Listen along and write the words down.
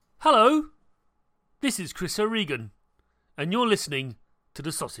Hello, this is Chris O'Regan, and you're listening to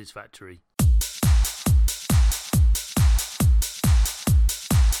The Sausage Factory.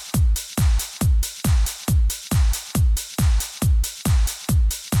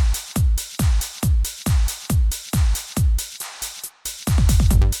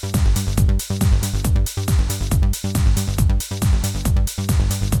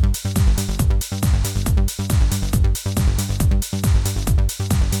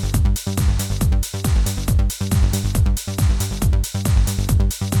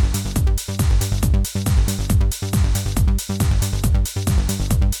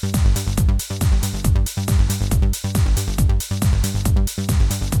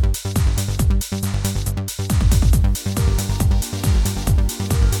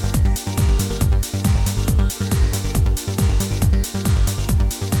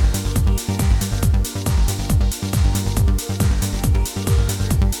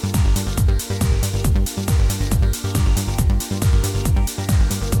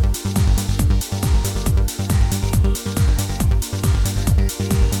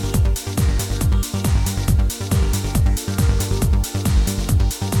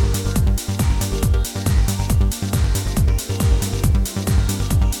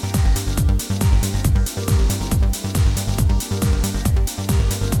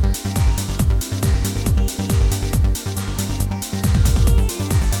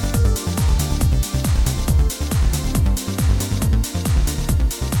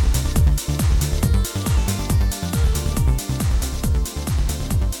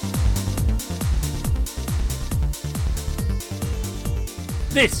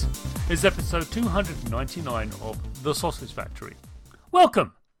 This is episode 299 of The Sausage Factory.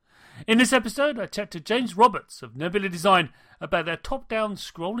 Welcome! In this episode, I chat to James Roberts of Nebula-Design about their top-down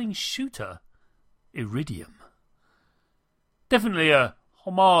scrolling shooter, Iridium. Definitely a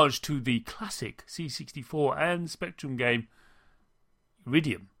homage to the classic C64 and Spectrum game,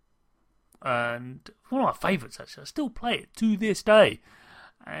 Iridium. And one of my favourites, actually. I still play it to this day.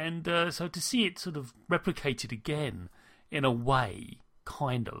 And so to see it sort of replicated again in a way,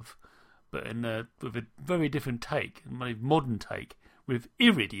 kind of, but with a very different take, a modern take, with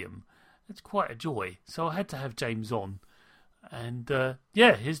Iridium. It's quite a joy. So I had to have James on. And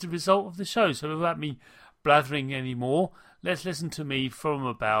here's the result of the show. So without me blathering anymore, let's listen to me from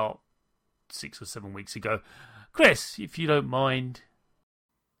about 6 or 7 weeks ago. Chris, if you don't mind.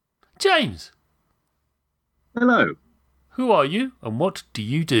 James! Hello. Who are you and what do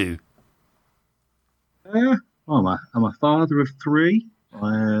you do? I'm a father of three.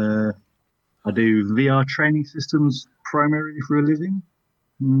 I do VR training systems primarily for a living.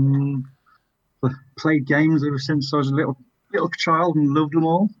 I've played games ever since I was a little child and loved them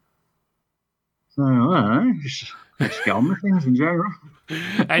all. So I don't know, just get on with things in general.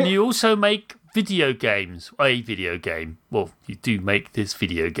 And you also make video games. A video game. Well, you do make this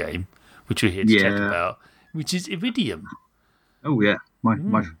video game, which we're here to chat about, which is Iridium. Oh yeah,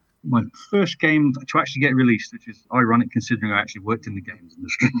 my first game to actually get released, which is ironic considering I actually worked in the games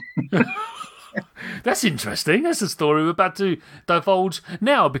industry. That's interesting. That's a story we're about to divulge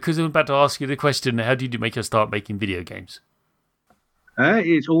now, because I'm about to ask you the question, how did you make us start making video games?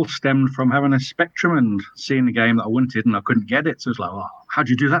 It's all stemmed from having a Spectrum and seeing a game that I wanted and I couldn't get it. So it's like, oh, how'd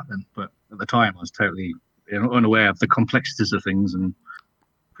you do that then? But at the time, I was totally unaware of the complexities of things, and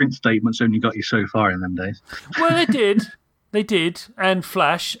print statements only got you so far in them days. Well, they did. They did. And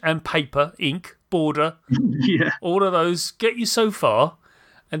flash and paper, ink, border. Yeah. All of those get you so far.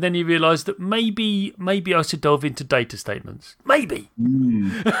 And then you realise that maybe I should delve into data statements. Maybe.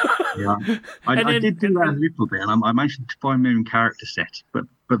 Yeah. I did do that a little bit, and I managed to find my own character set, but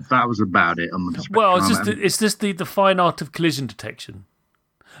that was about it on the Spectrum. Well, it's just the fine art of collision detection.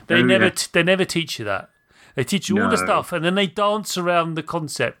 They never teach you that. They teach you all the stuff, and then they dance around the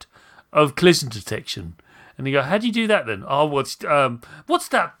concept of collision detection. And you go, how do you do that then? Oh, what's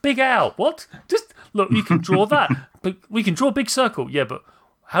that? Big owl. What? Just look, you can draw that. But we can draw a big circle. Yeah, but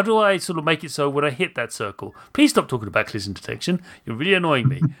how do I sort of make it so when I hit that circle? Please stop talking about collision detection. You're really annoying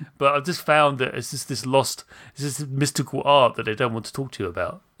me. But I've just found that it's just this mystical art that they don't want to talk to you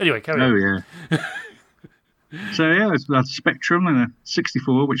about. Anyway, carry on. Oh, yeah. So, yeah, it's a Spectrum and a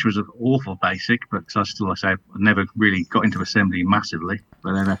 64, which was awful basic, but I never really got into assembly massively.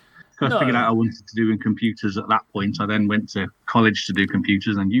 But then I figured out I wanted to do in computers at that point. I then went to college to do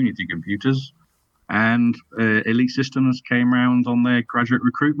computers and uni to do computers. And Elite Systems came round on their graduate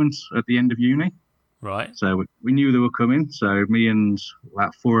recruitment at the end of uni. Right. So we knew they were coming. So me and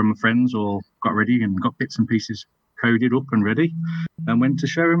about 4 of my friends all got ready and got bits and pieces coded up and ready and went to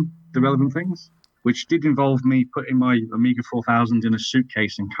show them the relevant things. which did involve me putting my Amiga 4000 in a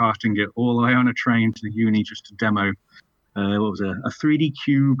suitcase and carting it all the way on a train to the uni just to demo a 3D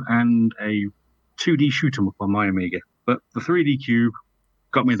cube and a 2D shoot 'em up on my Amiga. But the 3D cube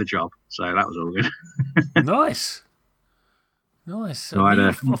got me the job, so that was all good. Nice. So I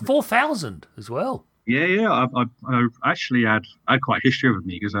had 4,000 as well. Yeah. I actually had quite a history of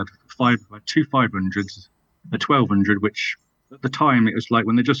Amigas. I had two 500s, a 1200, which at the time it was like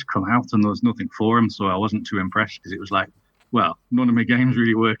when they just come out and there was nothing for them, so I wasn't too impressed because it was like, well, none of my games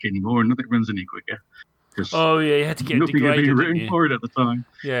really work anymore and nothing runs any quicker. Oh yeah, you had to get nothing degraded. Nothing had been written for it at the time.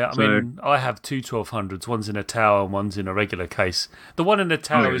 Yeah, I mean, I have two 1200s. One's in a tower and one's in a regular case. The one in the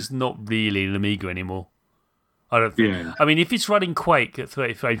tower is not really an Amiga anymore. I don't think. Yeah. I mean, if it's running Quake at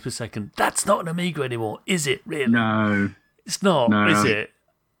 30 frames per second, that's not an Amiga anymore, is it? Really? No, it's not. No. Is it?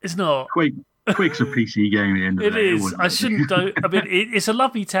 It's not. Quake's a PC game at the end of the day. It is. I shouldn't do. I mean, it's a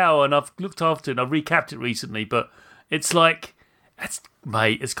lovely tower, and I've looked after it. And I've recapped it recently, but it's like,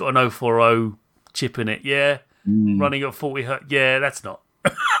 mate, it's got an 040 chip in it. Yeah, running at 40 hertz. Yeah, that's not.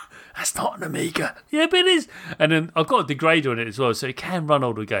 That's not an Amiga. Yeah, but it is. And then I've got a degrader in it as well, so it can run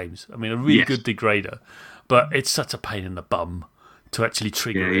older games. I mean, a really good degrader, but it's such a pain in the bum to actually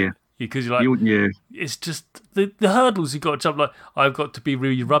trigger it. Because you're like, it's just the hurdles you've got to jump. Like, I've got to be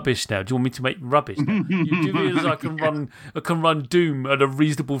really rubbish now. Do you want me to make rubbish now? You do realise I can run Doom at a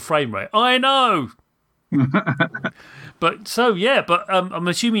reasonable frame rate. I know. But I'm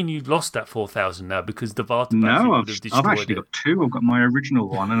assuming you lost that 4,000 now because the Vata battery would have destroyed I've actually got two. I've got my original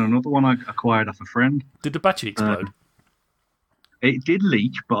one and another one I acquired off a friend. Did the battery explode? It did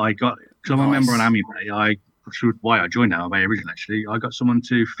leak, but I got, because I'm a member on AmiBay, why I joined AmiBay originally, actually. I got someone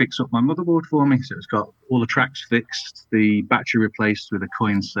to fix up my motherboard for me, so it's got all the tracks fixed, the battery replaced with a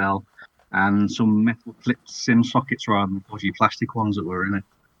coin cell, and some metal clipped SIM sockets rather than the dodgy plastic ones that were in it.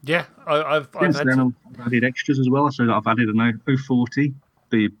 Yeah, I've added extras as well. So I've added an 040,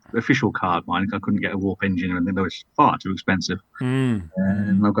 the official card mine. I couldn't get a warp engine, and that was far too expensive. And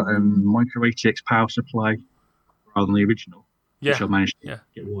I've got a micro ATX power supply rather than the original, which I managed to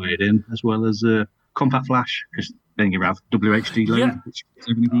get wired in, as well as a compact flash, because then you have WHD load, which is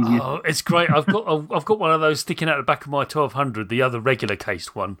even easier. Oh, it's great. I've got one of those sticking out the back of my 1200, the other regular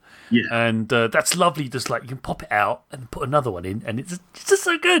cased one. Yeah, and that's lovely. Just like you can pop it out and put another one in, and it's just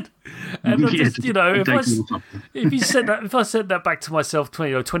so good. And if I said that back to myself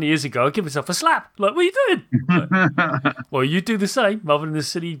 20 years ago, I'd give myself a slap. Like, what are you doing? Like, well, you do the same, rather than the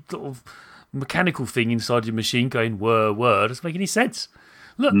silly sort of mechanical thing inside your machine going whir. Doesn't make any sense.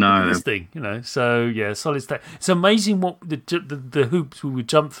 Look at this thing, So yeah, solid state. It's amazing what the hoops we would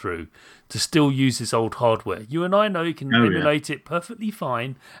jump through to still use this old hardware. You and I know you can emulate it perfectly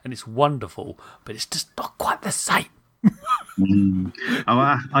fine, and it's wonderful, but it's just not quite the same.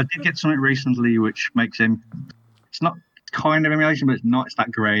 I did get something recently which makes him. It's not kind of emulation, but it's not. It's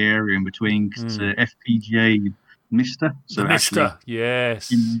that grey area in between. Cause it's a FPGA Mister. So Mister, yes.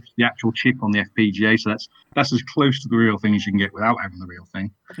 The actual chip on the FPGA. So that's as close to the real thing as you can get without having the real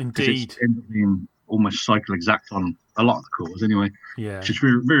thing. Indeed. It's being almost cycle exact on a lot of the cores anyway. Yeah. Which is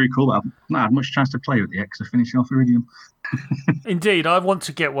very, very cool. I've not had much chance to play with the X of finishing off Iridium. Indeed, I want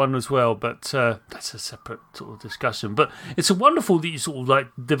to get one as well, but that's a separate sort of discussion. But it's wonderful that you sort of like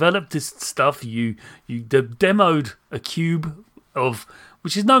developed this stuff. You demoed a cube of,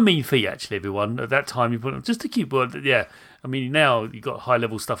 which is no mean feat actually, everyone. At that time, you put just a cube. Yeah, I mean now you've got high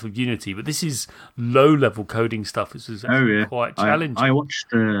level stuff with Unity, but this is low level coding stuff. This is quite challenging. I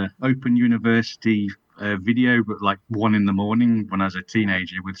watched Open University video, but like 1 a.m. when I was a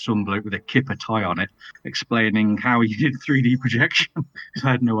teenager, with some bloke with a kipper tie on it, explaining how he did 3D projection.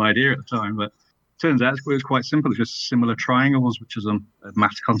 I had no idea at the time, but turns out it was quite simple. It's just similar triangles, which is a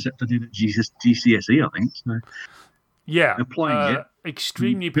math concept I did at GCSE, I think. So, yeah, applying it.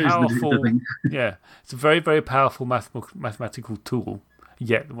 Extremely powerful. Yeah, it's a very, very powerful mathematical tool,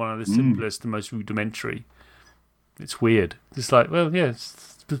 yet one of the simplest and most rudimentary. It's weird. It's like, well, yeah,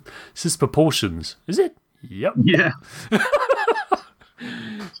 it's just proportions. Is it? Yep. Yeah.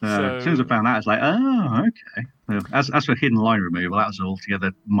 So as soon as I found that, it's like, oh, okay. As for hidden line removal, that was an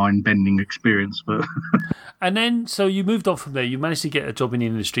altogether mind-bending experience. But and then, so you moved on from there. You managed to get a job in the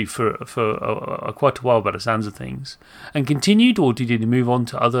industry for quite a while, by the sounds of things, and continued, or did you move on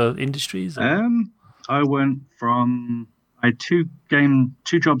to other industries? I went from. I had two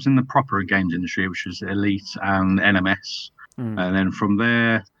jobs in the proper games industry, which was Elite and NMS, and then from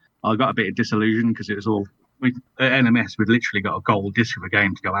there, I got a bit disillusioned because it was all. At NMS, we'd literally got a gold disc of a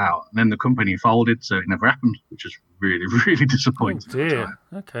game to go out, and then the company folded, so it never happened, which was really, really disappointing. Oh dear.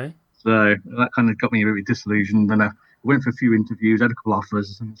 Okay. So that kind of got me a bit disillusioned. Then went for a few interviews, had a couple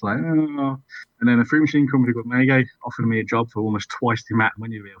offers, and it's like, oh. And then a fruit machine company called Mega offered me a job for almost twice the amount of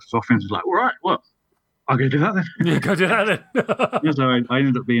money everybody else was offering. So I was like, all right, well, I'll go do that then. Yeah, go do that then. Yeah, so I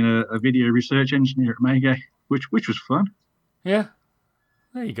ended up being a video research engineer at Mega, which was fun. Yeah,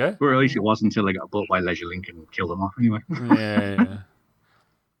 there you go. Or at least it was until they got bought by LeisureLink and killed them off anyway. Yeah.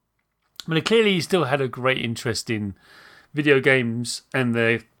 But clearly you still had a great interest in video games and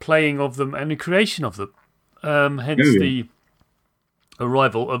the playing of them and the creation of them. Hence the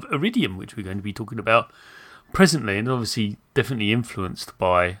arrival of Iridium, which we're going to be talking about presently, and obviously definitely influenced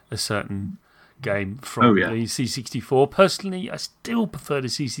by a certain game from the C64. Personally, I still prefer the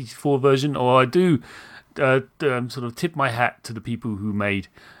C64 version, or I do sort of tip my hat to the people who made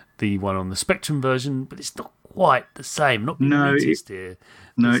the one on the Spectrum version, but it's not quite the same. Not being elitist here.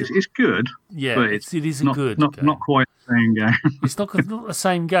 No, it's good. Yeah, but it is not, a good not, game. Not quite the same game. It's not the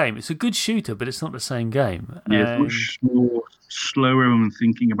same game. It's a good shooter, but it's not the same game. Yeah, it's much more slower when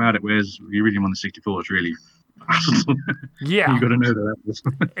thinking about it, whereas the Iridium on the 64 is really fast. Yeah. You've got to know that.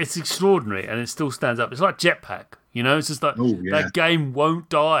 It's extraordinary, and it still stands up. It's like Jetpack, you know? It's just like that game won't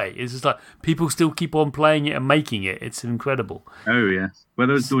die. It's just like people still keep on playing it and making it. It's incredible. Oh, yeah. Well,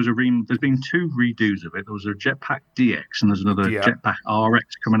 there's been 2 redos of it. There was a Jetpack DX, and there's another Jetpack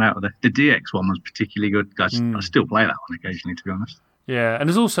RX coming out of the DX one was particularly good. I still play that one occasionally, to be honest. Yeah, and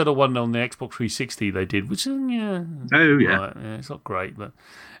there's also the one on the Xbox 360 they did, which is, it's not great, but,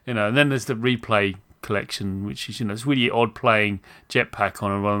 and then there's the Replay collection, which is, it's really odd playing Jetpack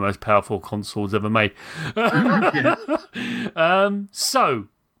on one of the most powerful consoles ever made. So,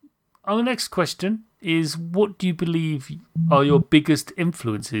 our next question is, what do you believe are your biggest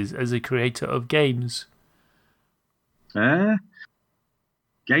influences as a creator of games? Games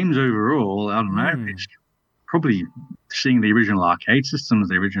overall, I don't know. It's probably seeing the original arcade systems,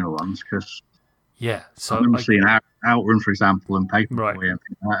 the original ones, because so I remember seeing Outrun, for example, and Paperboy,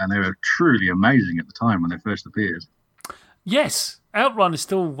 and they were truly amazing at the time when they first appeared. Yes, Outrun is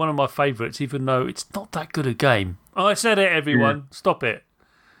still one of my favourites, even though it's not that good a game. I said it, everyone. Stop it.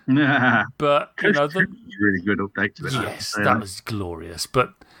 But it was a really good update to it. Yes, that was glorious.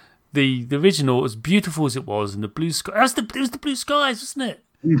 But the original, as beautiful as it was, and the blue sky. It was the blue skies, wasn't it?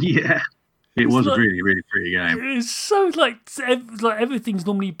 Yeah. It was a really, really pretty game. It's so like everything's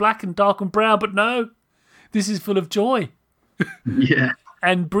normally black and dark and brown, but no, this is full of joy. Yeah.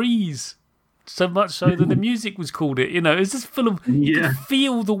 And breeze. So much so that the music was called it. It's just full of. You could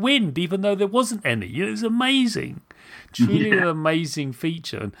feel the wind, even though there wasn't any. It was amazing. Truly an amazing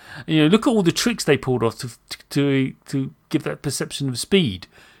feature. And look at all the tricks they pulled off to give that perception of speed,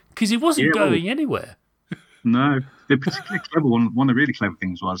 because it wasn't going anywhere. No, the particularly clever one of the really clever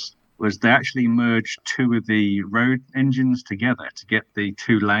things was they actually merged 2 of the road engines together to get the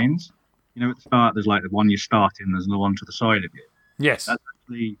 2 lanes. At the start, there's like the one you start in, there's the one to the side of you. Yes. That's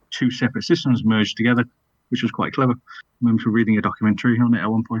actually 2 separate systems merged together, which was quite clever. I remember reading a documentary on it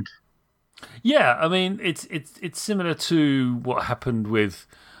at one point. Yeah, I mean, it's similar to what happened with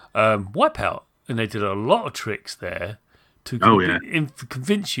Wipeout, and they did a lot of tricks there to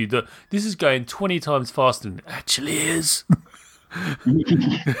convince you that this is going 20 times faster than it actually is.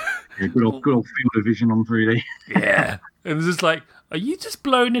 Good old field of vision on 3D. Yeah. And it's just like, are you just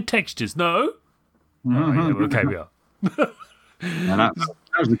blowing the textures? No? Okay, we are. That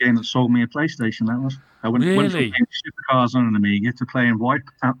was the game that sold me a PlayStation, that was. I went from playing Supercars on an Amiga to playing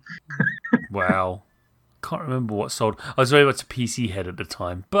Wipeout. Wow. Can't remember what sold. I was very much a PC head at the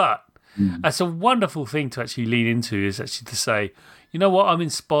time. But that's a wonderful thing to actually lean into, is actually to say, you know what, I'm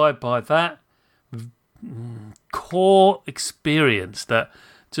inspired by that core experience that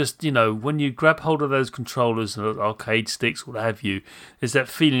just, when you grab hold of those controllers and arcade sticks, what have you, is that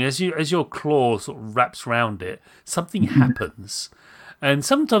feeling as your claw sort of wraps around it, something happens. And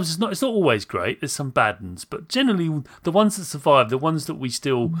sometimes it's not always great. There's some bad ones, but generally the ones that survive, the ones that we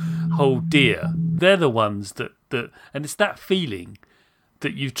still hold dear, they're the ones that and it's that feeling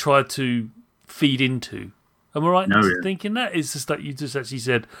that you've tried to feed into. Am I right in thinking that? It's just like you just actually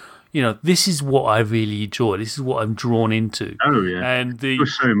said, this is what I really enjoy. This is what I'm drawn into. Oh, yeah. And there were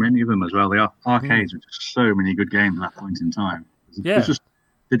so many of them as well. The arcades were just so many good games at that point in time. Yeah.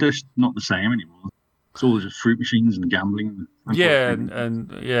 They're just not the same anymore. It's all just fruit machines and gambling. It's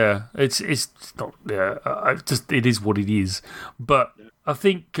not. It is what it is. But I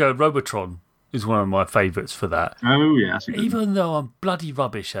think Robotron is one of my favourites for that. Oh, yeah. Even though I'm bloody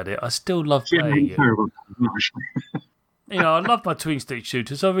rubbish at it, I still love playing it. Terrible. I love my twin stick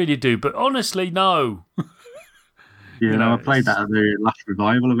shooters, I really do. But honestly, no. I played that at the last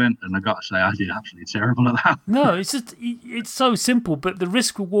revival event, and I got to say, I did absolutely terrible at that. No, it's so simple, but the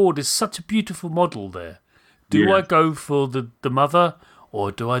risk reward is such a beautiful model there. Do I go for the mother,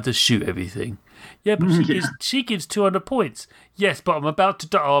 or do I just shoot everything? Yeah, but she gives 200 points. Yes, but I'm about to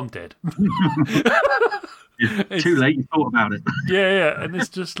die. Oh, I'm dead. Too late, you thought about it. Yeah. And it's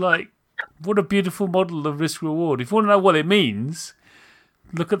just like, what a beautiful model of risk-reward. If you want to know what it means,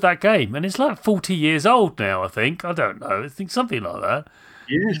 look at that game. And it's like 40 years old now, I think. I don't know. I think something like that.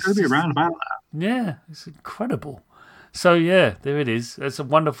 Yeah, it's going to be around about that. Yeah, it's incredible. So, yeah, there it is. It's a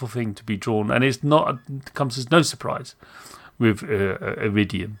wonderful thing to be drawn. And it comes as no surprise with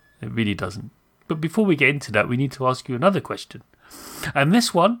Iridium. It really doesn't. But before we get into that, we need to ask you another question. And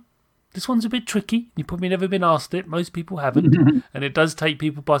this one's a bit tricky. You've probably never been asked it. Most people haven't. And it does take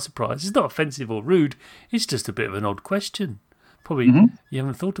people by surprise. It's not offensive or rude. It's just a bit of an odd question. Probably you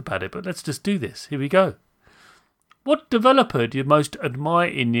haven't thought about it, but let's just do this. Here we go. What developer do you most admire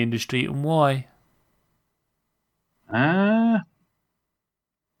in the industry and why? Can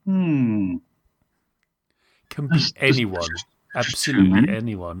be anyone. Absolutely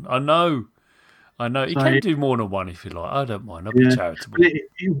anyone. I know. You can do more than one if you like. I don't mind. I'll be charitable. It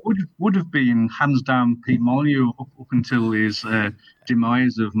would have been hands down Pete Molyneux up until his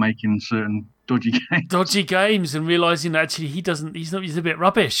demise of making certain dodgy games. And realising that actually he's a bit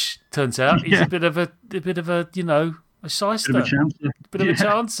rubbish. Turns out he's a bit of a a shyster, bit of a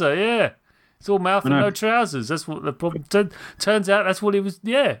chancer. Yeah, it's all mouth and no trousers. That's what the problem. Turns out that's what he was.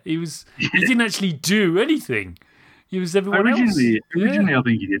 Yeah, he didn't actually do anything. He was everyone else. Originally, I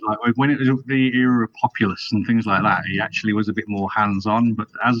think he did. Like when it was the era of Populous and things like that, he actually was a bit more hands-on. But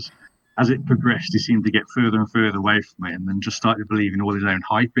as it progressed, he seemed to get further and further away from it, and then just started believing all his own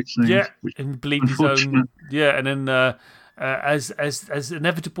hype. It seems. Yeah, and believed his own. Yeah, and then as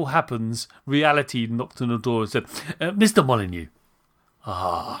inevitable happens, reality knocked on the door and said, "Mr. Molyneux,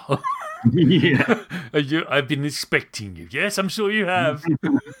 yeah, I've been expecting you. Yes, I'm sure you have."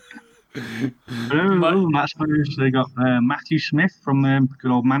 That's they got Matthew Smith from good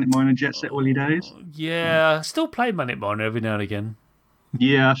old Manic Miner Jet Set Willy days. Yeah, I still play Manic Miner every now and again.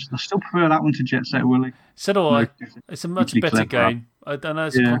 Yeah, I still prefer that one to Jet Set Willy. So do I. It's a much better game. I know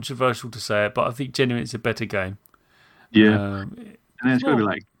it's controversial to say it, but I think genuinely it's a better game. Yeah, and then it's got to be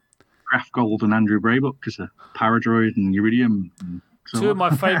like Graf Gold and Andrew Braybuck because of Paradroid and Iridium. And two of my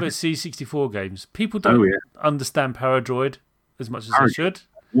favourite C64 games. People don't understand Paradroid as much as they should.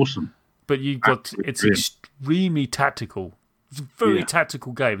 Awesome. But it's extremely tactical. It's a very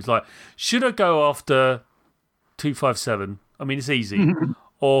tactical game. It's like, should I go after 257? I mean, it's easy.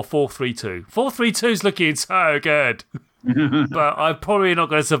 Or 432. 432 is looking so good. But I'm probably not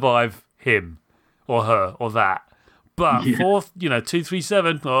going to survive him or her or that. But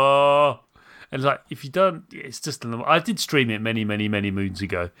 237, and it's like, if you don't, it's just I did stream it many, many, many moons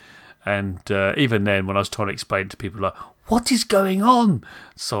ago. And even then, when I was trying to explain to people, like, what is going on?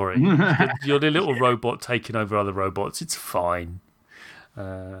 Sorry, you're the little robot taking over other robots. It's fine.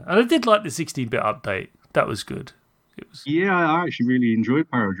 And I did like the 16-bit update. That was good. Yeah, I actually really enjoyed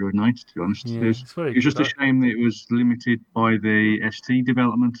Paradroid 90, to be honest. Yeah, it was just a shame that it was limited by the ST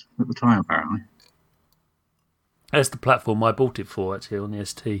development at the time, apparently. That's the platform I bought it for, actually, on the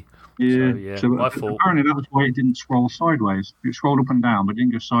ST. Yeah, so my fault. Apparently that was why it didn't scroll sideways. It scrolled up and down, but it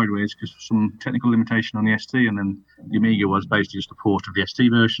didn't go sideways because of some technical limitation on the ST, and then the Amiga was basically just a port of the ST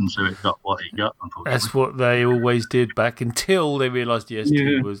version, so it got what it got, unfortunately. That's what they always did back until they realised the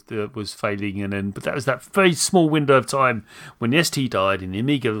ST was failing, but that was that very small window of time when the ST died and the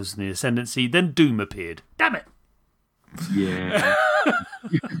Amiga was in the ascendancy, then Doom appeared. Damn it! Yeah.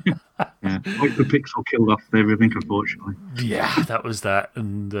 Like the Pixel killed off everything, unfortunately. Yeah, that was that,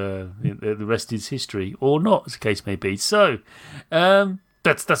 and the rest is history, or not, as the case may be. So,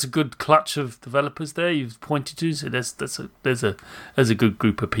 that's a good clutch of developers there you've pointed to. So there's a good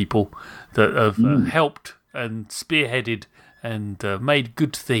group of people that have helped and spearheaded and made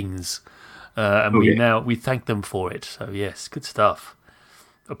good things, and we thank them for it. So yes, good stuff.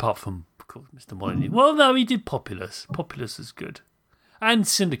 Apart from, of course, Mr. Molyneux. Well, no, he did Populous. Populous is good. And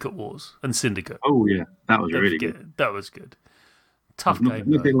Syndicate Wars and Syndicate. Oh, yeah. That was really good. That was good. Tough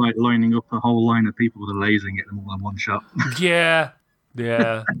game. A bit like lining up a whole line of people with a laser and getting them all in one shot. Yeah.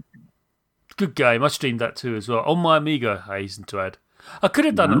 Good game. I streamed that too as well. On my Amiga, I hasten to add. I could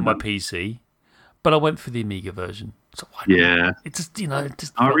have done it on my PC, but I went for the Amiga version. So why not? Yeah. It just,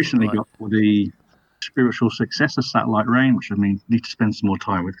 I recently got the spiritual successor, Satellite Rain, which I need to spend some more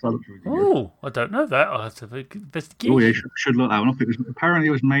time with. Oh, I don't know that. I'll have to investigate. Oh, yeah, should look that one up. Apparently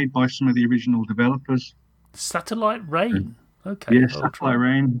it was made by some of the original developers. Satellite Rain? Okay. Yeah, Satellite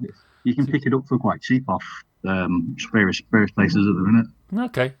Rain. You can pick it up for quite cheap off various places at the minute.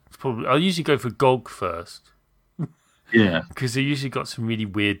 Okay. I usually go for GOG first. Yeah. Because they usually got some really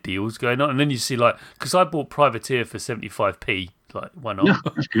weird deals going on. And then you see, like, because I bought Privateer for 75p. Like, why not? Yeah,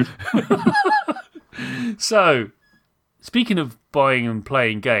 that's good. So, speaking of buying and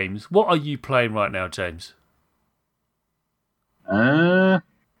playing games, what are you playing right now, James? I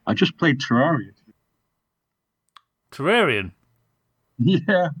just played Terraria. Terrarian?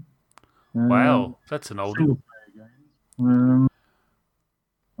 Yeah. Wow, that's an old one.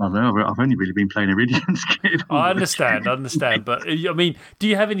 I don't know, I've only really been playing Iridium's game. I understand, but I mean, do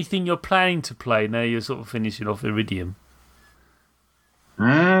you have anything you're planning to play now you're sort of finishing off Iridium?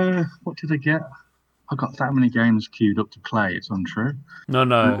 What did I get? I got that many games queued up to play, it's untrue. I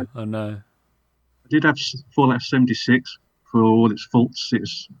know. I did have Fallout 76 for all its faults.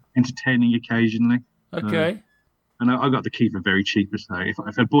 It's entertaining occasionally. Okay. And I got the key for very cheap, so if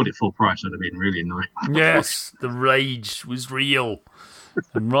I bought it full price, I'd have been really annoyed. Yes, the rage was real,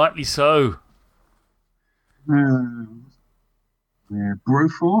 and rightly so. Yeah,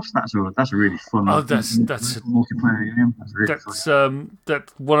 Broforce. That's a really fun. Oh, that's multiplayer game. That's really fun.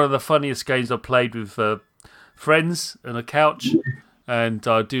 That's one of the funniest games I played with friends on a couch, and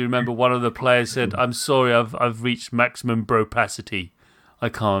I do remember one of the players said, "I'm sorry, I've reached maximum bropacity. I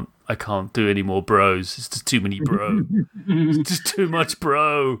can't do any more bros. It's just too many bro. It's just too much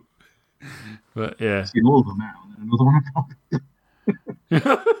bro." But yeah, I've seen all of them now. Another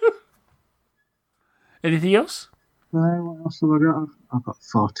one. Anything else? What else have I got? I've got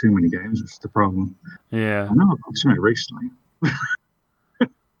far too many games. That's the problem. Yeah. I know I've got something recently.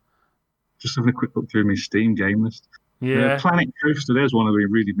 Just having a quick look through my Steam game list. Yeah. Planet Coaster. There's one I've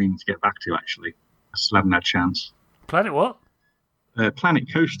been really meaning to get back to. Actually, I still haven't had a chance. Planet what?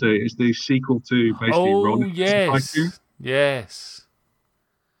 Planet Coaster is the sequel to basically Ron. Yes. Yes.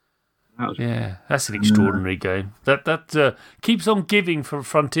 That's an extraordinary game. That keeps on giving for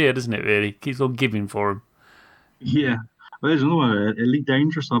Frontier, doesn't it? Really keeps on giving for them. Yeah. Well, there's another one, Elite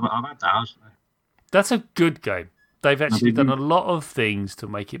Dangerous. I've had that. That's a good game. They've actually done a lot of things to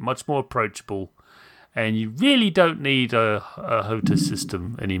make it much more approachable, and you really don't need a HOTA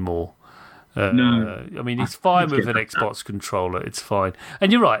system anymore. No. I mean, it's fine with an Xbox controller. It's fine.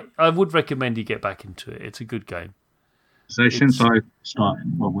 And you're right. I would recommend you get back into it. It's a good game. So since I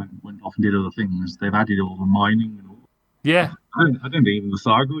started, went off and did other things, they've added all the mining and all. Yeah. I don't think even the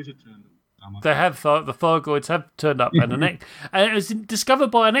Thargoids have turned up. They have. The Thargoids have turned up, and it was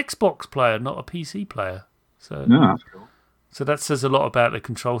discovered by an Xbox player, not a PC player. So no, that's cool. So that says a lot about the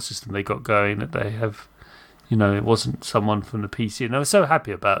control system they got going. That they have, it wasn't someone from the PC, and I was so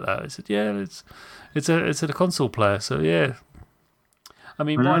happy about that. I said, yeah, it's a console player. So yeah, I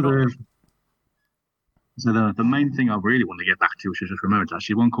mean, why not? So the main thing I really want to get back to, which I just remembered,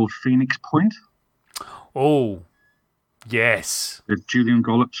 actually one called Phoenix Point. Oh. Yes. With Julian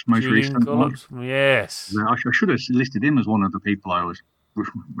Gollop's most recent one. Yes. I should have listed him as one of the people I always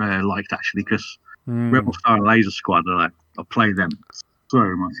liked, actually, because Rebel Star and Laser Squad, I played them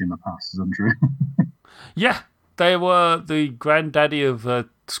so much in the past, isn't true? Yeah. They were the granddaddy of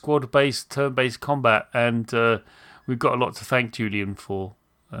squad-based, turn-based combat, and we've got a lot to thank Julian for.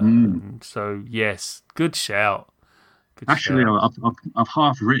 So, yes, good shout. Actually, I've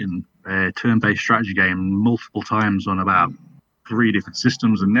half written a turn-based strategy game multiple times on about 3 different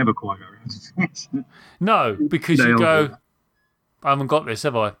systems and never quite got around to it. No, because you go, I haven't got this,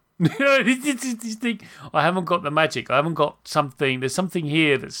 have I? You think, I haven't got the magic. I haven't got something. There's something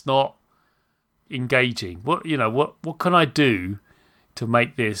here that's not engaging. What can I do to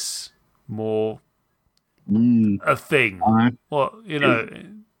make this more a thing?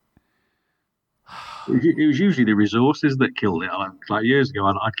 It was usually the resources that killed it. Like years ago,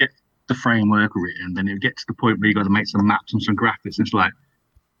 I'd get the framework written, then it would get to the point where you got to make some maps and some graphics. And it's like,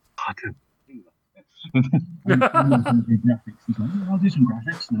 I don't do that. I'll do some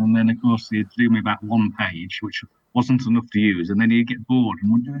graphics, and then of course you'd do me about 1 page, which wasn't enough to use, and then you'd get bored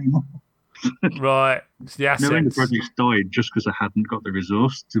and wouldn't do any more. Right, it's the assets. Knowing the project's died just because I hadn't got the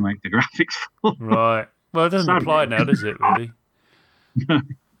resource to make the graphics for. Right. Well, it doesn't apply now, does it? Really? No.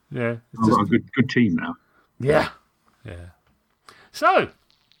 Yeah, I've got a good team now. Yeah. So,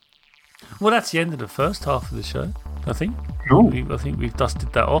 well, that's the end of the first half of the show. I think. Cool. I think we've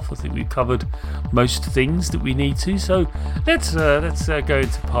dusted that off. I think we've covered most things that we need to. So let's go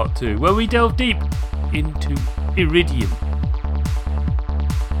into part 2, where we delve deep into Iridium.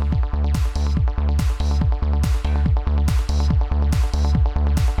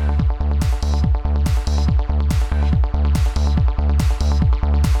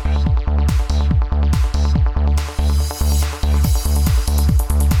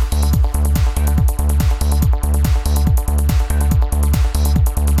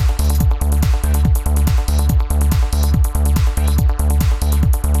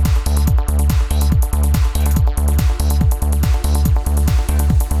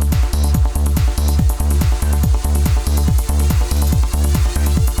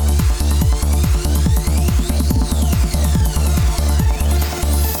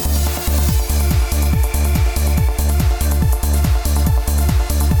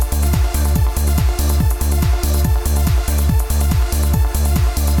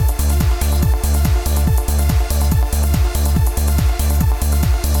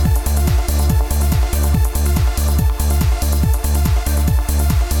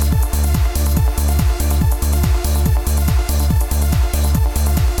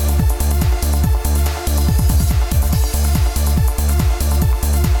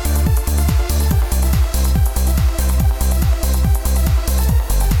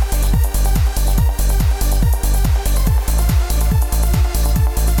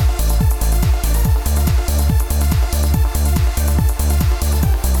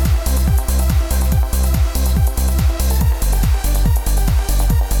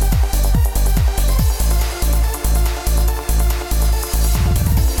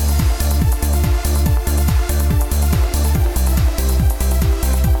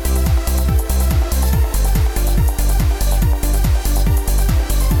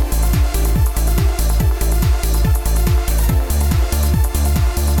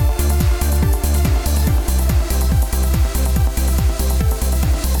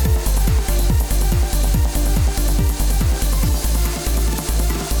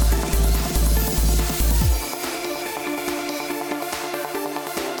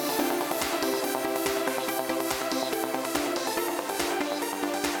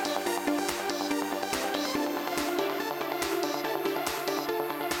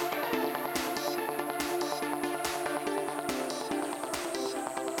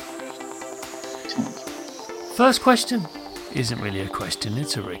 first question isn't really a question,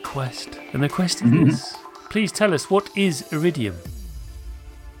 it's a request. And the question is, please tell us, what is iridium?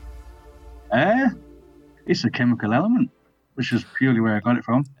 It's a chemical element, which is purely where I got it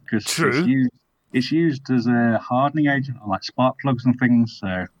from. Because it's used as a hardening agent on like spark plugs and things.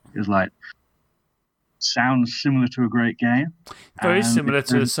 So it's like sounds similar to a great game. Very similar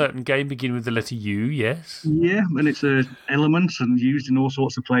to a certain game beginning with the letter U, yes. Yeah, and it's an element and used in all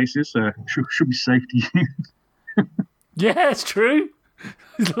sorts of places, so it should be safe to use. Yeah, it's true.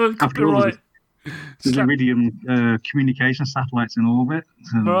 After all, right. There's iridium communication satellites in orbit.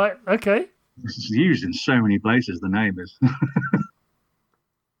 Right, okay. It's used in so many places, the name is.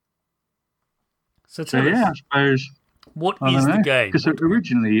 So tell us, I suppose. What is the game? Because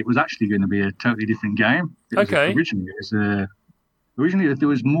originally it was actually going to be a totally different game. Originally there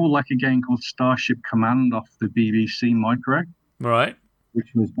was more like a game called Starship Command off the BBC Micro. Right. Which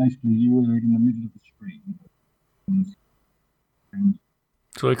was basically you were in the middle of the screen.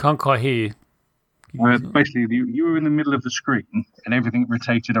 So I can't quite hear you. Basically, you were in the middle of the screen and everything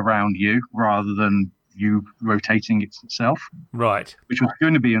rotated around you rather than you rotating it itself. Right. Which was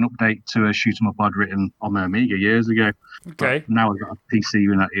going to be an update to a shoot 'em up I'd written on the Amiga years ago. Okay. But now I've got a PC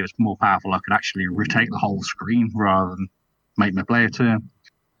and it was more powerful. I could actually rotate the whole screen rather than make my player turn.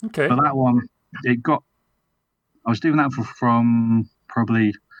 Okay. But that one, I was doing that from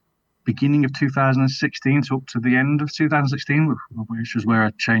probably beginning of 2016 to up to the end of 2016, which was where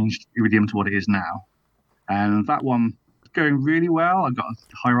I changed Iridium to what it is now. And that one was going really well. I got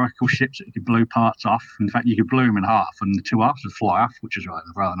hierarchical ships that you could blow parts off. In fact, you could blow them in half and the two halves would fly off, which is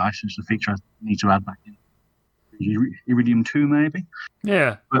rather nice. It's a feature I need to add back in. Iridium 2, maybe.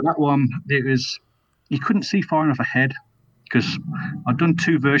 Yeah. But that one, you couldn't see far enough ahead because I'd done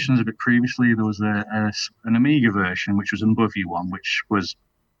two versions of it previously. There was an Amiga version, which was an above you one, which was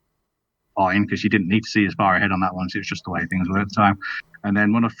fine because you didn't need to see as far ahead on that one. So it was just the way things were at the time. And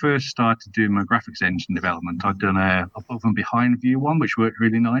then when I first started doing my graphics engine development, I'd done a above and behind view one, which worked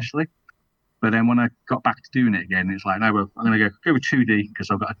really nicely. But then when I got back to doing it again, it's like, no, well, I'm going to go with 2D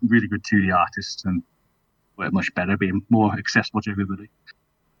because I've got a really good 2D artist and work much better, being more accessible to everybody.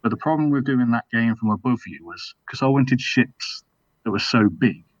 But the problem with doing that game from above view was because I wanted ships that were so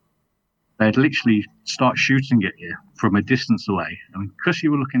big, they'd literally start shooting at you from a distance away. And because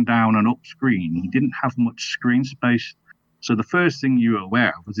you were looking down and up screen, you didn't have much screen space. So the first thing you were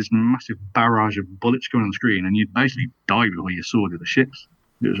aware of was this massive barrage of bullets going on the screen, and you'd basically die before you saw the ships.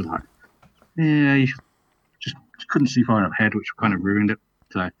 It was like, yeah, you just couldn't see far enough ahead, which kind of ruined it.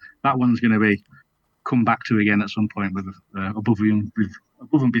 So that one's going to be come back to again at some point with above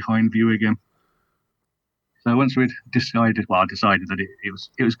and behind view again. So once we'd decided that it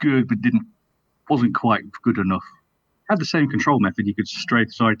was good, but wasn't quite good enough. Had the same control method, you could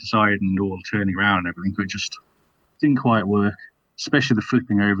straight side to side and all turning around and everything, but it just didn't quite work. Especially the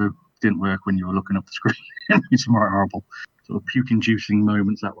flipping over didn't work when you were looking up the screen. It's more horrible, sort of puke-inducing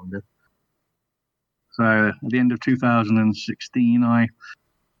moments that one did. So at the end of 2016, I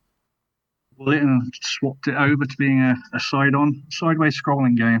pulled it and swapped it over to being a sideways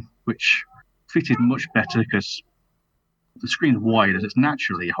scrolling game, which fitted much better because the screen's wide. As it's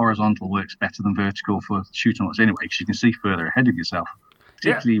naturally, horizontal works better than vertical for shooting ups anyway, because you can see further ahead of yourself.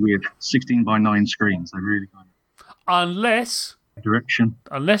 Particularly with 16:9 screens, they really kind of unless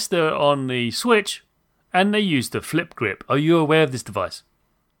they're on the Switch and they use the flip grip. Are you aware of this device?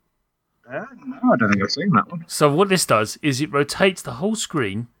 No, I don't think I've seen that one. So what this does is it rotates the whole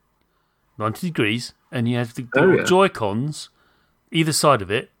screen 90 degrees, and you have the Joy-Cons either side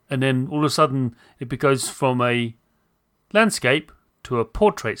of it, and then all of a sudden it goes from a landscape to a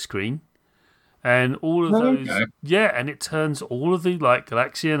portrait screen, and all of those, and it turns all of the like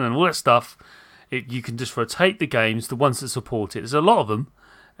Galaxian and all that stuff. You can just rotate the games, the ones that support it. There's a lot of them,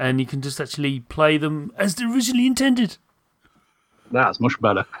 and you can just actually play them as they're originally intended. That's much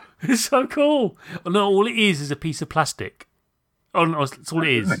better. It's so cool. No, all it is a piece of plastic. Oh no, that's all it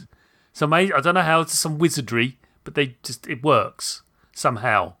is. It's amazing. I don't know how. It's some wizardry, but it works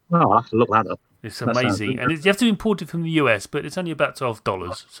somehow. Oh, I'll have to look that up. It's amazing, and you have to import it from the US, but it's only about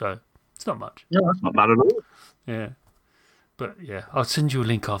 $12, so it's not much. Yeah, that's not bad at all. Yeah, but yeah, I'll send you a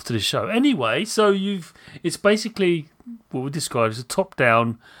link after this show. Anyway, so it's basically what we describe as a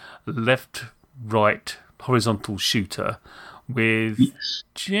top-down, left-right horizontal shooter with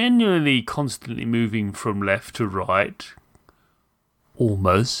generally constantly moving from left to right,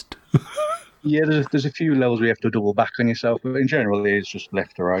 almost. Yeah, there's a few levels where you have to double back on yourself, but in general, it's just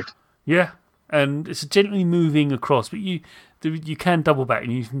left to right. Yeah, and it's generally moving across, but you can double back,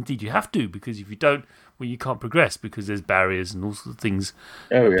 and indeed you have to, because if you don't, well, you can't progress because there's barriers and all sorts of things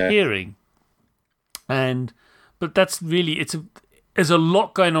appearing. Yeah. And but that's really there's a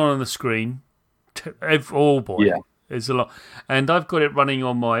lot going on the screen. Oh boy, there's a lot, and I've got it running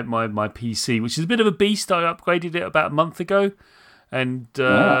on my PC, which is a bit of a beast. I upgraded it about a month ago, and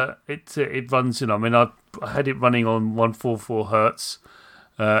it runs. I mean, I had it running on 144 hertz,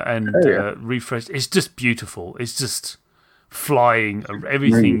 and refreshed. It's just beautiful. It's just flying.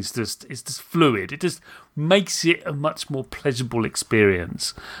 Everything's it's just fluid. It just makes it a much more pleasurable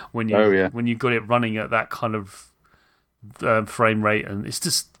experience when you got it running at that kind of frame rate, and it's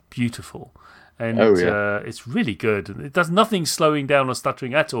just beautiful. And it's really good. It does nothing slowing down or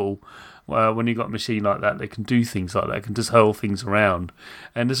stuttering at all. When you've got a machine like that, they can do things like that. They can just hurl things around.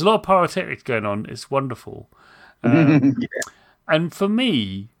 And there's a lot of pyrotechnics going on. It's wonderful. And for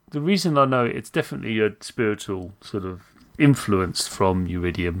me, the reason I know it's definitely a spiritual sort of influence from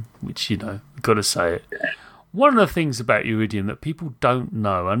Iridium, which, you've got to say it. One of the things about Iridium that people don't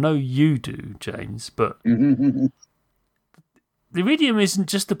know, I know you do, James, but Iridium isn't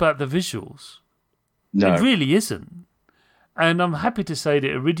just about the visuals. No. It really isn't. And I'm happy to say that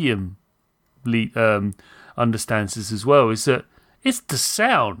Iridium understands this as well, is that it's the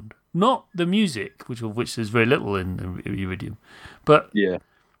sound, not the music, which there's very little in Iridium. But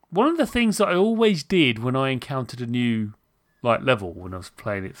one of the things that I always did when I encountered a new level when I was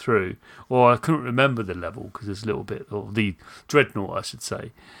playing it through, or I couldn't remember the level because there's a little bit, or the dreadnought I should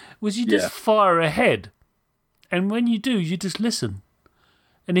say, was you just fire ahead. And when you do, you just listen.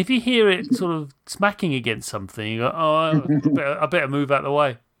 And if you hear it sort of smacking against something, you go, I better move out of the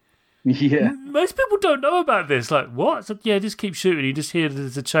way. Yeah. Most people don't know about this. Like, what? So, just keep shooting. You just hear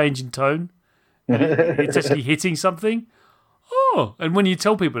there's a change in tone. It's actually hitting something. Oh, and when you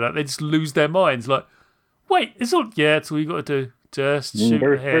tell people that, they just lose their minds. Like, wait, it's all you got to do. Just shoot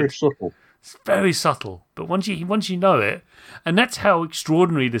ahead. Very subtle. It's very subtle, but once you know it, and that's how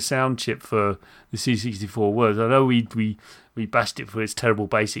extraordinary the sound chip for the C64 was. I know we bashed it for its terrible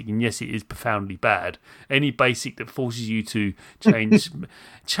basic, and yes, it is profoundly bad. Any basic that forces you to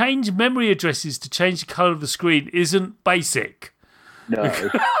change memory addresses to change the colour of the screen isn't basic. No,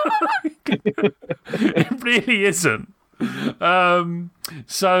 it really isn't.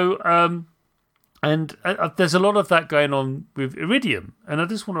 And there's a lot of that going on with Iridium. And I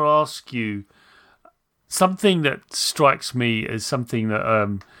just want to ask you something that strikes me as something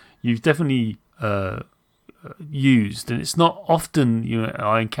that you've definitely used. And it's not often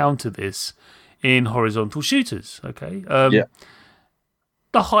I encounter this in horizontal shooters, okay? The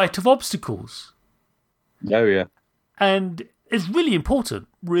height of obstacles. Oh, yeah. And it's really important,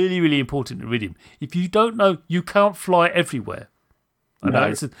 really, really important in Iridium. If you don't know, you can't fly everywhere. I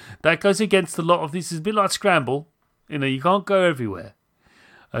know that goes against a lot of this. It's a bit like Scramble. You can't go everywhere.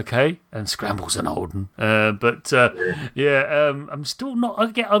 Okay, and Scramble's an old one. I'm still not.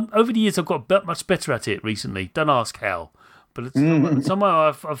 Over the years, I've got much better at it recently. Don't ask how, but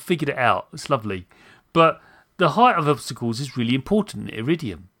somehow I've figured it out. It's lovely. But the height of obstacles is really important in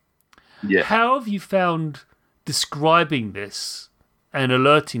Iridium. Yeah. How have you found describing this and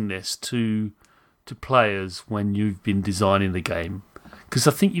alerting this to players when you've been designing the game? Because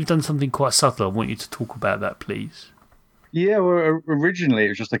I think you've done something quite subtle. I want you to talk about that, please. Yeah, well, originally it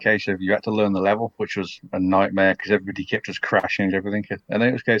was just a case of you had to learn the level, which was a nightmare because everybody kept just crashing and everything. And then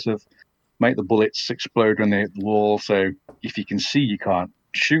it was a case of make the bullets explode when they hit the wall. So if you can see you can't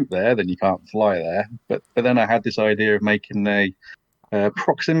shoot there, then you can't fly there. But then I had this idea of making a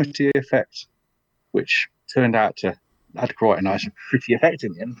proximity effect, which turned out to had quite a nice, pretty effect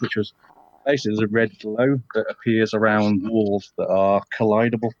in the end, which was basically there's a red glow that appears around walls that are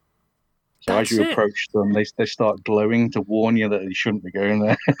collidable. So as you approach them, they start glowing to warn you that you shouldn't be going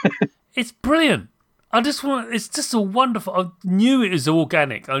there. It's brilliant. It's just a wonderful. I knew it was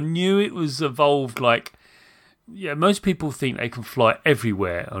organic. I knew it was evolved. Most people think they can fly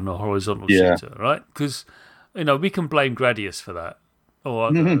everywhere on a horizontal shooter, right? Because we can blame Gradius for that,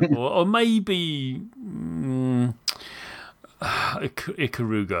 or maybe.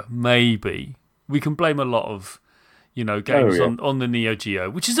 Ikaruga, maybe. We can blame a lot of, games on the Neo Geo,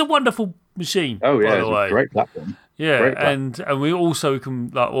 which is a wonderful machine. Oh yeah, by the way. A great platform. Yeah, great platform. and we also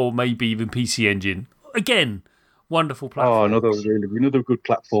can, or maybe even PC Engine. Again, wonderful platform. Oh, another good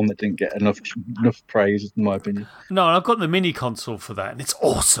platform that didn't get enough praise, in my opinion. No, I've got the mini console for that, and it's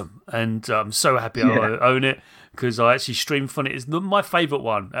awesome. And I'm so happy I own it. Because I actually stream from it. It's my favourite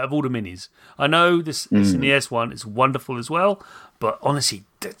one out of all the minis. I know this SNES one is wonderful as well, but honestly,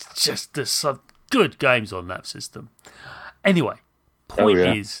 there's some good games on that system. Anyway,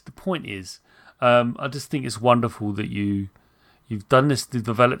 the point is, I just think it's wonderful that you've done this to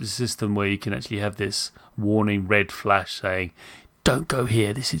develop a system where you can actually have this warning red flash saying, "Don't go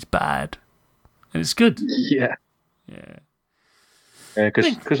here. This is bad," and it's good. Yeah. Yeah.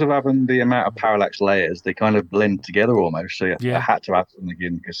 Because of having the amount of parallax layers, they kind of blend together almost. So I Yeah. had to add them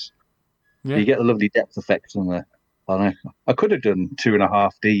again because Yeah. you get the lovely depth effects on the. I don't know. I could have done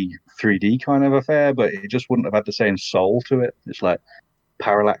 2.5D, 3D kind of affair, but it just wouldn't have had the same soul to it. It's like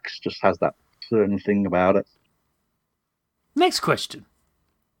parallax just has that certain thing about it. Next question.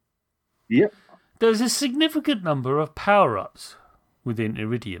 Yep. There's a significant number of power-ups within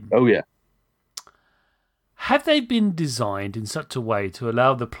Iridium. Oh, yeah. Have they been designed in such a way to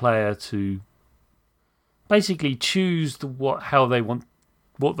allow the player to basically choose what they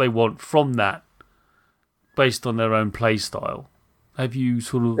want from that based on their own play style? Have you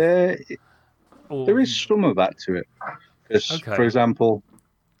sort of... there is some of that to it. Because, for example,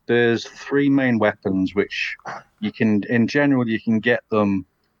 there's 3 main weapons which you can get them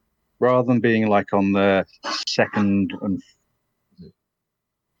rather than being like on the second and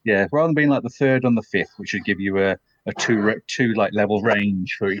rather than being like the third and the fifth, which would give you a two like level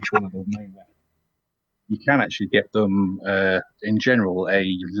range for each one of the main weapons. You can actually get them in general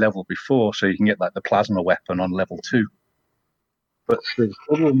a level before, so you can get like the plasma weapon on level 2. But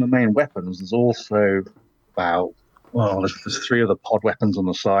other than the main weapons, there's also there's 3 other pod weapons on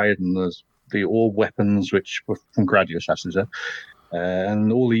the side, and there's the orb weapons, which were from Gradius, I should say,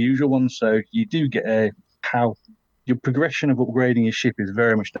 and all the usual ones. So you do get how your progression of upgrading your ship is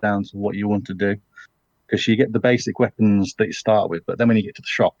very much down to what you want to do. Because you get the basic weapons that you start with, but then when you get to the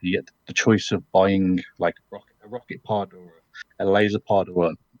shop, you get the choice of buying like a rocket pod or a laser pod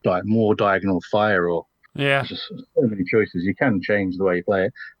or more diagonal fire, or there's just so many choices. You can change the way you play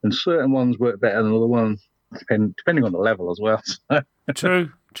it, and certain ones work better than other ones, depending on the level as well.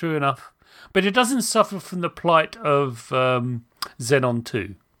 True enough. But it doesn't suffer from the plight of Xenon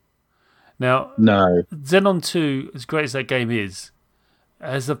 2. Now, no. Xenon 2, as great as that game is,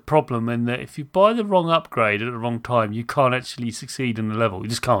 has a problem in that if you buy the wrong upgrade at the wrong time, you can't actually succeed in the level. You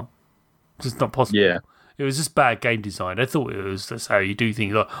just can't. It's just not possible. Yeah. It was just bad game design. I thought that's how you do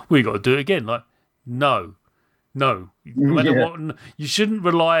things. Like, we got to do it again. Like, no. No matter what, you shouldn't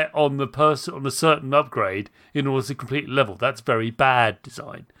rely on on a certain upgrade in order to complete the level. That's very bad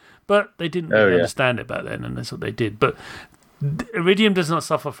design. But they didn't really understand it back then, and that's what they did. But Iridium does not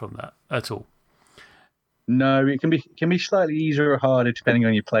suffer from that at all. No, it can be slightly easier or harder depending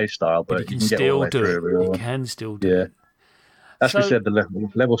on your play style, but you can still do it. You can still do it. As we said, the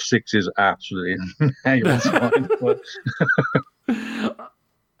level 6 is absolutely nails.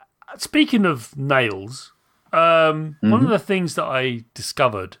 Speaking of nails, one of the things that I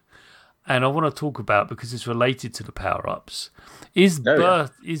discovered, and I want to talk about because it's related to the power-ups, is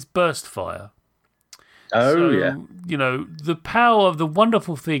burst fire. The power of the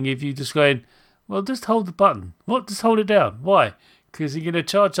wonderful thing if you just going, well, just hold the button. What? Just hold it down. Why? Because you're going to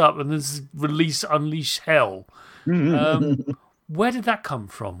charge up and then unleash hell. Where did that come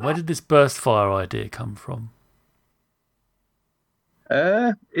from? Where did this burst fire idea come from?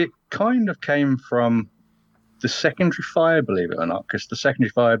 It kind of came from the secondary fire, believe it or not, because the secondary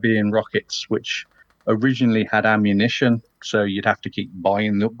fire being rockets, which originally had ammunition, so you'd have to keep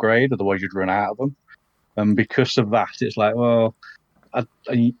buying the upgrade, otherwise you'd run out of them. And because of that, it's like, well, I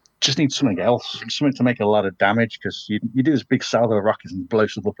just need something else, something to make a lot of damage, because you do this big salvo of rockets and blow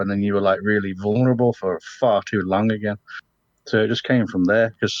stuff up, and then you were like really vulnerable for far too long again. So it just came from there,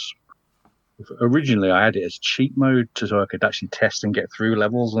 because originally I had it as cheat mode so I could actually test and get through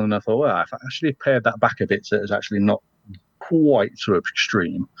levels, and I thought, well, I've actually pared that back a bit so it's actually not quite so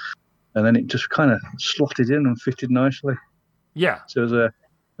extreme. And then it just kind of slotted in and fitted nicely. Yeah. So it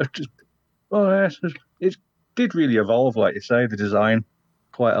was it did really evolve, like you say, the design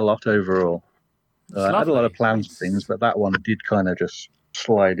quite a lot overall. I had a lot of plans for things, but that one did kind of just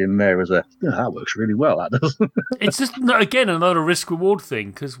slide in there as that works really well, that does. It's just, again, another risk-reward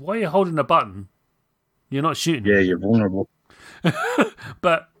thing, because while you're holding a button, you're not shooting. Yeah, you're vulnerable.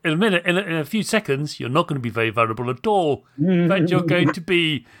 But in a minute, in a few seconds, you're not going to be very vulnerable at all. In fact, you're going to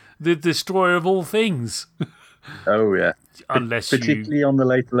be the destroyer of all things. Oh, yeah. Particularly on the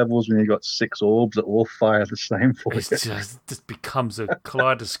later levels when you've got 6 orbs that all fire the same for you. It just becomes a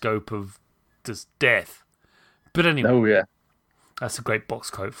kaleidoscope of just death. But anyway. Oh, yeah. That's a great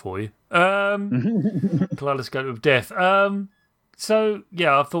box quote for you. Kaleidoscope of death. So,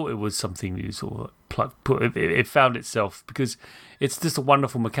 yeah, I thought it was something you sort of it found itself, because it's just a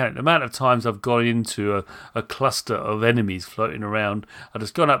wonderful mechanic. The amount of times I've gone into a cluster of enemies floating around, I've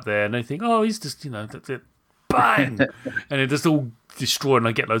just gone up there and they think, oh, he's just, that's it. Bang! And it just all destroyed, and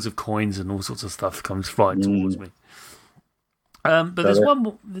I get loads of coins and all sorts of stuff comes flying towards me. But there's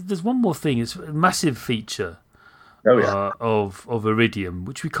one more thing. It's a massive feature of Iridium,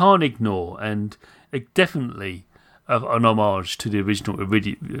 which we can't ignore, and it definitely an homage to the original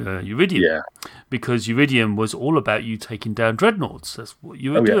Iridium. Yeah. Because Iridium was all about you taking down dreadnoughts. That's what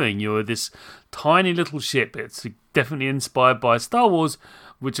you were doing. You were this tiny little ship. It's definitely inspired by Star Wars,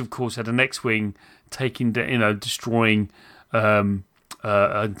 which of course had an X-wing destroying an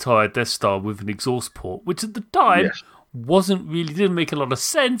entire Death Star with an exhaust port, which at the time didn't make a lot of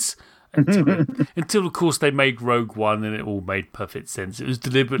sense until of course they made Rogue One, and it all made perfect sense. It was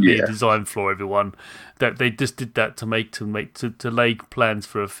deliberately a design flaw, everyone. That they just did that to lay plans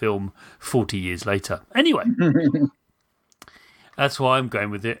for a film 40 years later. Anyway, that's why I'm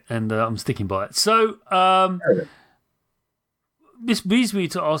going with it, and I'm sticking by it. So this leads me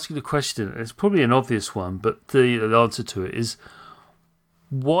to ask you the question. It's probably an obvious one, but the answer to it is,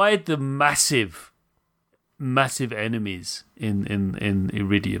 why the massive enemies in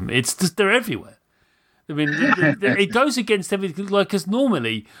Iridium? It's just, they're everywhere. I mean, it goes against everything. Like, because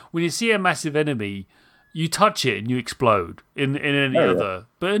normally when you see a massive enemy, you touch it and you explode in any other,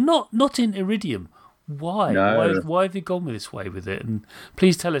 but not in Iridium. Why? No. Why have you gone this way with it? And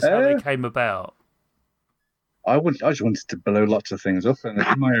please tell us how they came about. I just wanted to blow lots of things up, and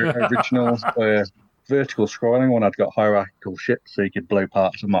my original vertical scrolling one, I'd got hierarchical ships, so you could blow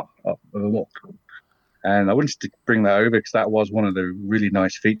parts of them up a lot. And I wanted to bring that over because that was one of the really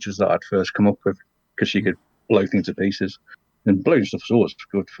nice features that I'd first come up with, because you could blow things to pieces. And blowing stuff's always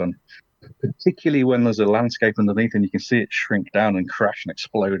good fun, particularly when there's a landscape underneath and you can see it shrink down and crash and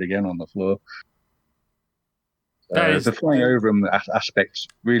explode again on the floor. The flying over them aspects,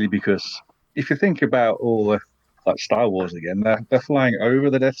 really, because if you think about all the Star Wars again, they're flying over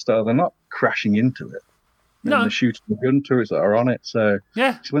the Death Star, they're not crashing into it. No. And they're shooting the gun turrets that are on it. So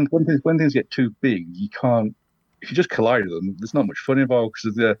when things get too big, you can't. If you just collide with them, there's not much fun involved,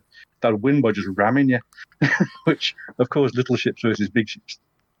 because they'll win by just ramming you. Which, of course, little ships versus big ships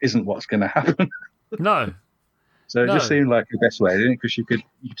isn't what's going to happen. No. So it just seemed like the best way, didn't it? Because you could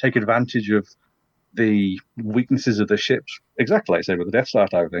take advantage of the weaknesses of the ships, exactly like I said with the Death Star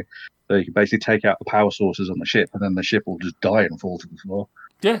type thing. So you can basically take out the power sources on the ship, and then the ship will just die and fall to the floor.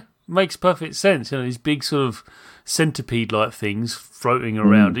 Yeah. Makes perfect sense. These big sort of centipede-like things floating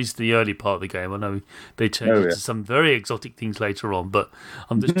around. This is the early part of the game. I know they changed it to some very exotic things later on, but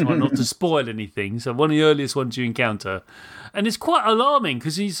I'm just trying not to spoil anything. So one of the earliest ones you encounter, and it's quite alarming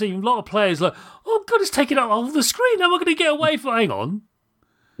because you see a lot of players like, oh God, it's taking up all the screen. How am I going to get away from? Hang on.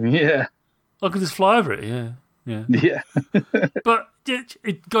 Yeah. I could just fly over it. Yeah. But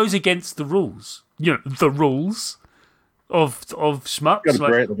it goes against the rules. The rules of schmucks. Got to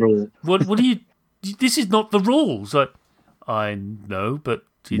break the rules. What do you? This is not the rules. Like, I know, but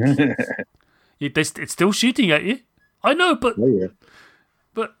it's still shooting at you. I know, but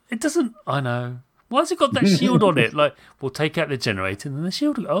but it doesn't. I know. Why has it got that shield on it? Like, we'll take out the generator and then the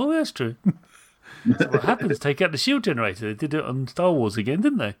shield. Oh, that's true. That's what happens. Take out the shield generator. They did it on Star Wars again,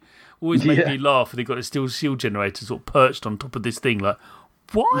 didn't they? Always made me laugh. They got a steel shield generator sort of perched on top of this thing. Like,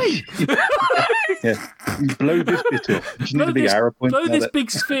 why? Blow this bit off. Blow this big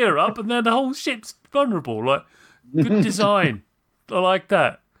sphere up, and then the whole ship's vulnerable. Like, good design. I like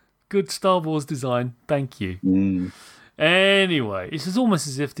that. Good Star Wars design. Thank you. Anyway, it's almost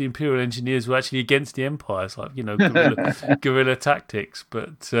as if the Imperial Engineers were actually against the Empire. It's like, guerrilla tactics.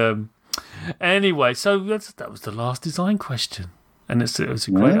 But anyway, so that was the last design question. And it was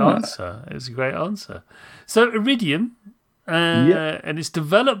a great answer. It was a great answer. So Iridium, and it's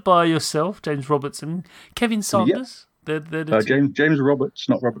developed by yourself, James Robertson, Kevin Saunders. James Roberts,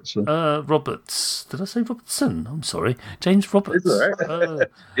 not Robertson. Roberts. Did I say Robertson? I'm sorry. James Roberts. It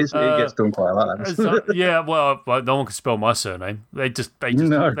gets done quite a lot. Well, no one can spell my surname.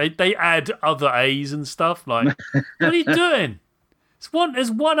 They add other A's and stuff. Like, what are you doing?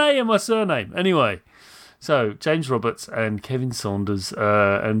 There's one A in my surname. Anyway. So, James Roberts and Kevin Saunders,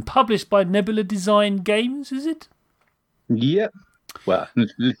 and published by Nebula-Design Games, is it? Yeah. Well,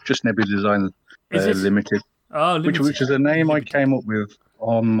 just Nebula-Design Limited. Oh, Limited. Which is a name I came up with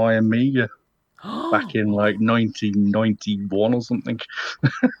on my Amiga back in 1991 or something.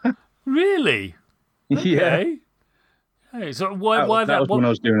 Really? Okay. Yeah. Hey, so why that? That was when I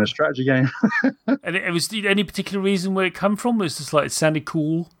was doing a strategy game. And it was any particular reason where it come from? It was just like it sounded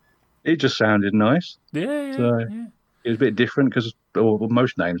cool. It just sounded nice. Yeah. It was a bit different because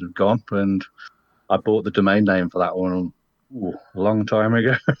most names have gone, and I bought the domain name for that one a long time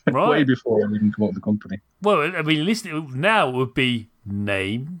ago, way before I even come up with the company. Well, I mean, now it would be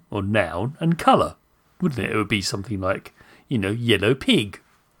name or noun and colour, wouldn't it? It would be something like, yellow pig.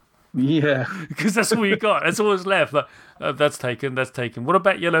 Yeah. Because that's all you got. That's all that's left. Like, that's taken. What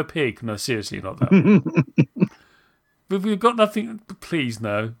about yellow pig? No, seriously, not that one. We've got nothing. Please,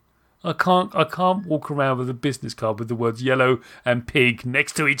 no. I can't walk around with a business card with the words yellow and pig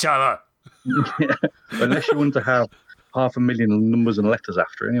next to each other. Yeah. Unless you want to have 500,000 numbers and letters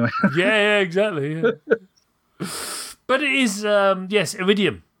after, anyway. Yeah, exactly. Yeah. But it is, yes,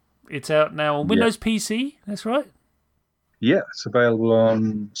 Iridium. It's out now on Windows PC. That's right. Yeah, it's available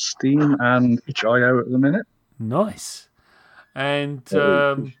on Steam and itch.io at the minute. Nice. And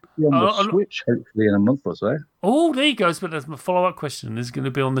on the Switch, hopefully in a month or so. Oh, there you go. But that's my follow-up question. It's going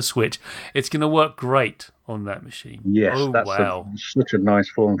to be on the Switch. It's going to work great on that machine. Yes, that's wow. Such a nice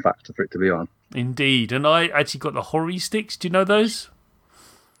form factor for it to be on. Indeed. And I actually got the Hori sticks. Do you know those?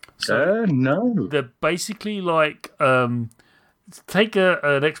 No. They're basically like take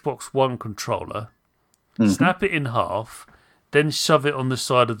an Xbox One controller, snap it in half, then shove it on the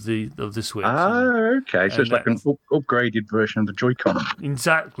side of the Switch. Okay. So it's like an upgraded version of the Joy-Con.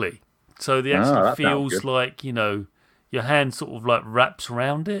 Exactly. So the actually feels like, your hand sort of like wraps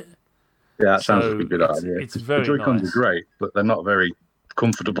around it. Yeah, that sounds like a good idea. It's very the Joy-Cons nice. are great, but they're not very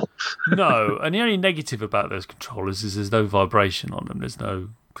comfortable. No, and the only negative about those controllers is there's no vibration on them. There's no,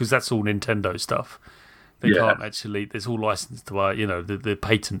 because that's all Nintendo stuff. They can't actually. It's all licensed to, the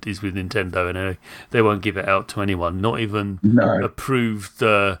patent is with Nintendo, and they won't give it out to anyone, not even approved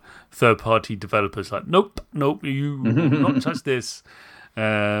third-party developers. Like, nope, you will not touch this.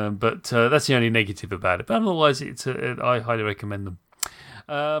 But that's the only negative about it. But otherwise, I highly recommend them.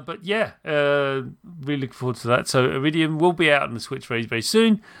 But yeah, really looking forward to that. So Iridium will be out on the Switch very, very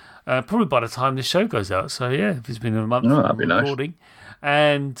soon. Probably by the time this show goes out. So yeah, if it's been a month that'd be recording. Nice.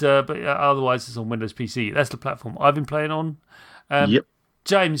 And but otherwise, it's on Windows PC. That's the platform I've been playing on. Yep.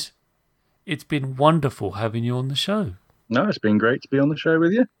 James, it's been wonderful having you on the show. No, it's been great to be on the show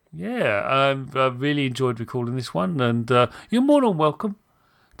with you. Yeah, I've really enjoyed recording this one, and you're more than welcome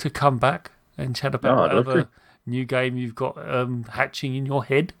to come back and chat about whatever new game you've got hatching in your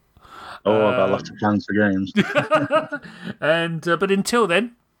head. Oh, I've got lots of plans for games. And but until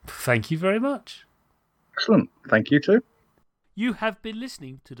then, thank you very much. Excellent. Thank you too. You have been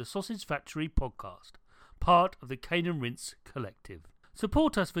listening to the Sausage Factory podcast, part of the Cane and Rinse Collective.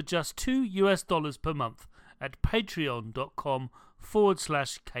 Support us for just $2 per month at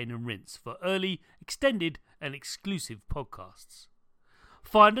patreon.com/Cane and Rinse for early, extended, and exclusive podcasts.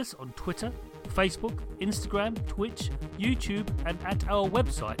 Find us on Twitter, Facebook, Instagram, Twitch, YouTube, and at our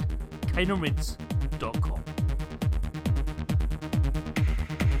website, caneandrinse.com.